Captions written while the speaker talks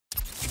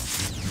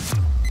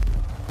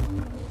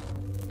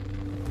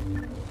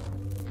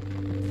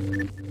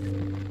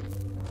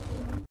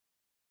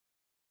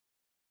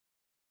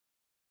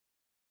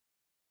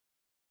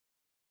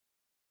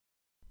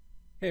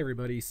Hey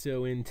everybody,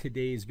 so in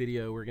today's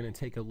video we're going to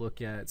take a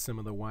look at some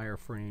of the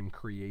wireframe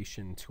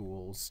creation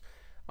tools.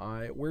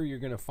 Where you're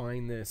going to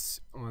find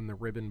this on the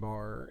ribbon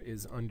bar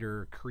is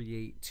under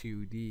Create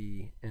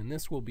 2D, and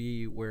this will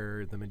be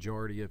where the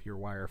majority of your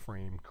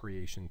wireframe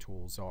creation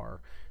tools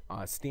are.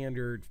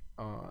 Standard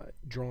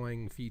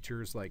drawing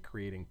features like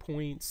creating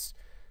points,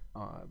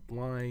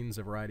 lines,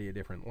 a variety of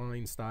different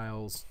line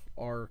styles,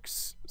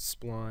 arcs,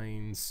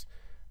 splines,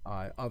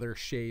 other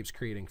shapes,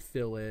 creating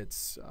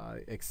fillets,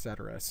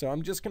 etc. So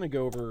I'm just going to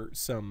go over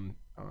some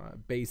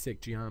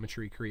basic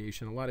geometry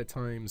creation. A lot of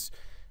times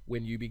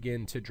when you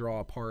begin to draw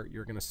a part,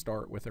 you're going to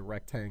start with a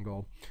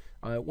rectangle.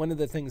 One of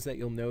the things that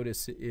you'll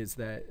notice is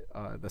that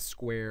the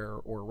square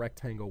or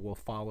rectangle will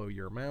follow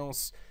your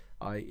mouse.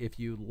 If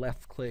you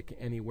left click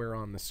anywhere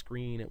on the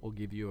screen, it will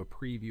give you a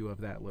preview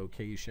of that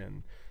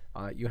location.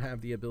 You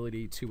have the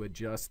ability to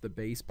adjust the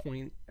base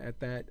point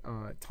at that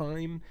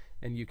time,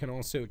 and you can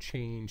also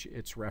change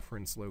its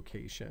reference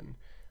location.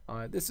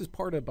 This is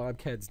part of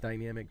BobCAD's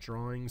dynamic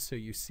drawing, so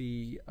you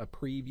see a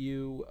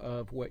preview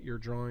of what you're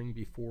drawing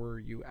before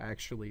you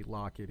actually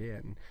lock it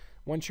in.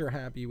 Once you're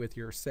happy with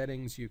your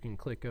settings, you can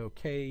click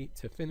OK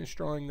to finish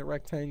drawing the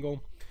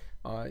rectangle.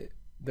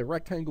 The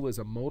rectangle is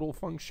a modal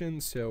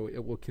function, so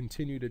it will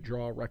continue to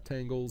draw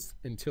rectangles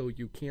until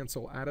you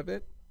cancel out of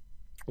it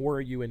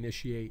or you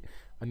initiate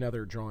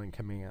another drawing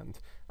command.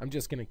 I'm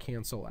just going to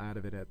cancel out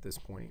of it at this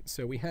point.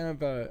 So we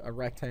have a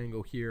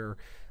rectangle here.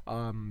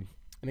 And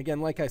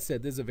again, like I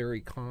said, this is a very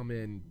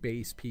common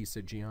base piece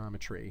of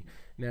geometry.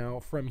 Now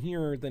from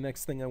here, the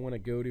next thing I want to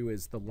go to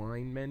is the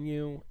line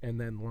menu and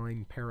then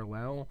line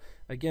parallel.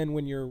 Again,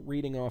 when you're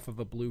reading off of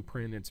a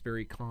blueprint, it's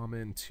very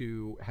common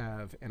to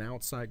have an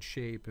outside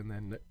shape and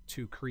then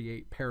to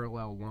create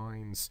parallel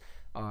lines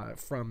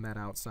from that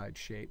outside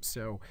shape.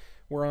 So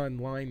we're on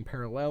line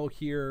parallel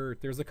here.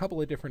 There's a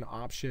couple of different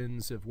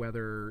options of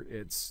whether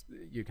it's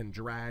you can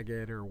drag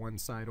it or one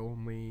side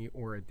only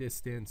or a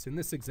distance. In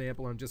this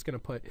example, I'm just going to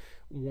put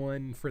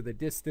 1 for the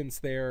distance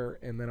there,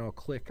 and then I'll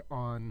click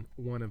on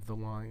one of the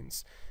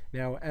lines.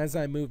 Now, as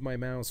I move my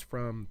mouse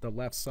from the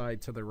left side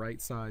to the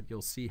right side,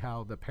 you'll see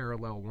how the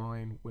parallel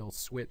line will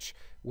switch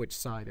which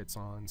side it's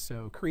on.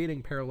 So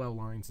creating parallel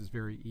lines is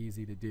very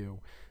easy to do.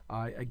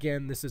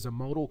 Again, this is a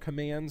modal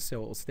command,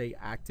 so it will stay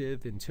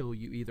active until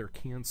you either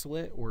cancel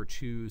it or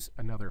choose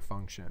another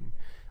function.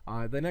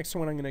 The next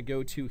one I'm going to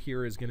go to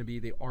here is going to be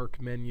the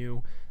arc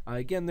menu.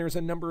 Again, there's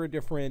a number of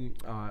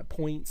different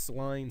points,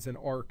 lines, and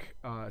arc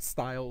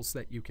styles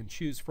that you can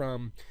choose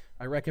from.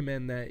 I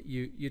recommend that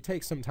you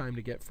take some time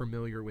to get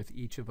familiar with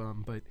each of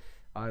them, but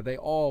they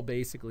all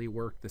basically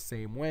work the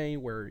same way,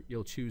 where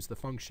you'll choose the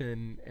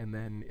function and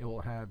then it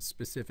will have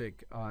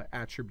specific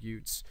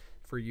attributes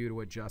for you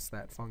to adjust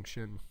that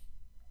function.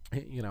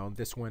 You know,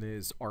 this one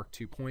is arc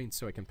 2 points,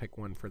 so I can pick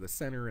one for the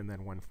center and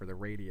then one for the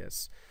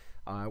radius.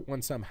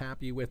 Once I'm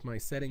happy with my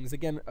settings,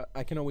 again,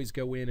 I can always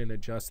go in and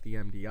adjust the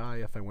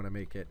MDI if I want to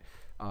make it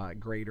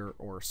greater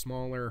or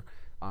smaller.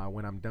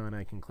 When I'm done,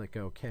 I can click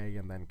OK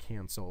and then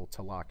cancel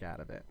to lock out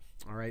of it.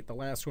 All right, the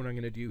last one I'm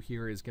going to do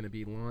here is going to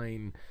be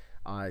line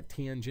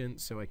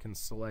tangent, so I can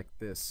select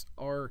this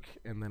arc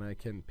and then I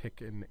can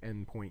pick an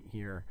endpoint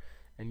here.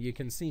 And you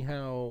can see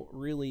how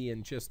really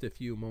in just a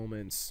few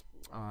moments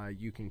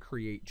you can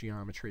create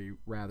geometry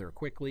rather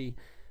quickly.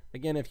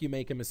 Again, if you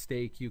make a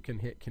mistake, you can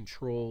hit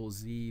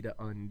Control-Z to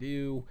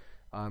undo.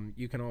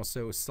 You can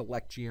also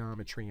select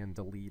geometry and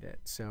delete it.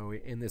 So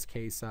in this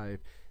case,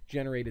 I've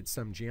generated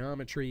some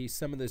geometry.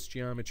 Some of this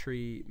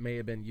geometry may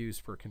have been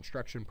used for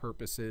construction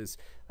purposes.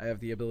 I have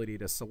the ability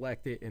to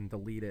select it and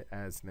delete it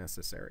as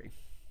necessary.